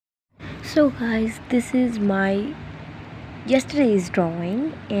So guys, this is my yesterday's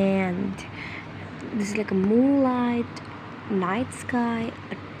drawing, and this is like a moonlight, night sky,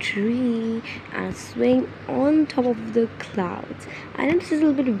 a tree, and a swing on top of the clouds. I know this is a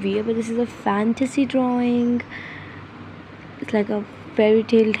little bit weird, but this is a fantasy drawing. It's like a fairy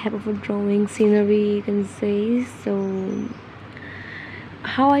tale type of a drawing, scenery you can say. So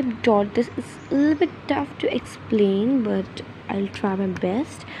how I taught this is a little bit tough to explain, but I'll try my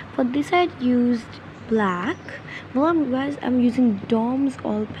best. For this I used black. Well, I'm using Dom's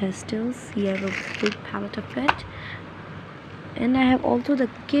all pastels. Here I have a big palette of it, and I have also the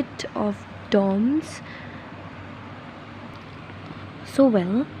kit of Dom's. So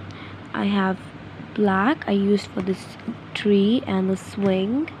well, I have black I used for this tree and the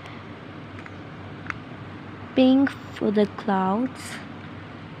swing, pink for the clouds,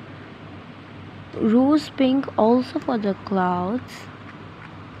 rose pink also for the clouds,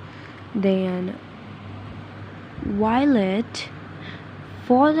 then violet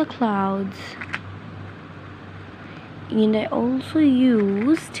for the clouds, and I also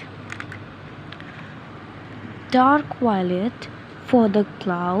used dark violet for the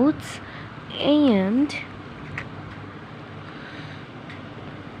clouds and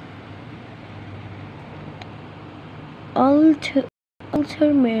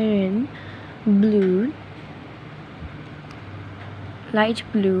ultramarine blue, light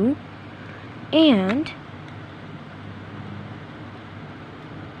blue, and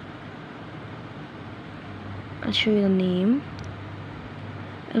I'll show you the name,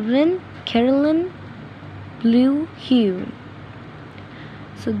 Caroline blue hue.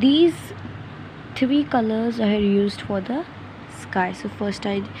 So these three colors I had used for the sky. So first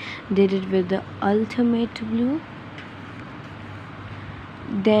I did it with the ultimate blue,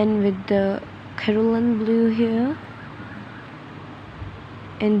 then with the Caroline blue here,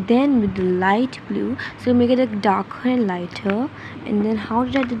 and then with the light blue, so make it like darker and lighter. And then how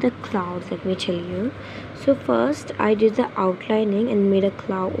did I do the clouds, let me tell you. So first I did the outlining and made a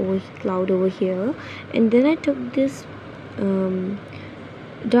cloud over here, and then I took this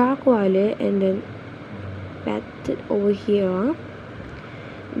dark violet and then pat it over here.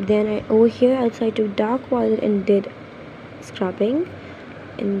 Then over here also I took dark violet and did scrubbing,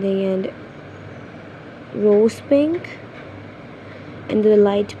 and then rose pink, and the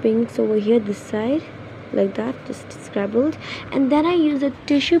light pinks over here this side, like that, just scrabbled. And then I used a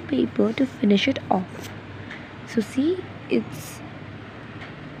tissue paper to finish it off. So see, it's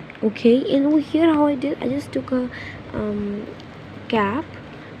okay. And over here how I did, I just took a cap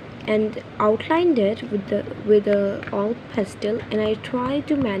and outlined it with the all pastel, and I tried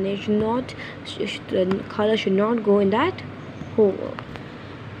to manage not the color should not go in that hole.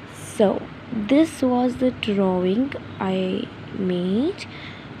 So this was the drawing I made.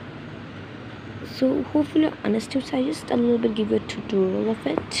 So hopefully you understood. So I just a little bit give you a tutorial of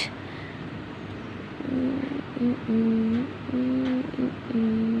it.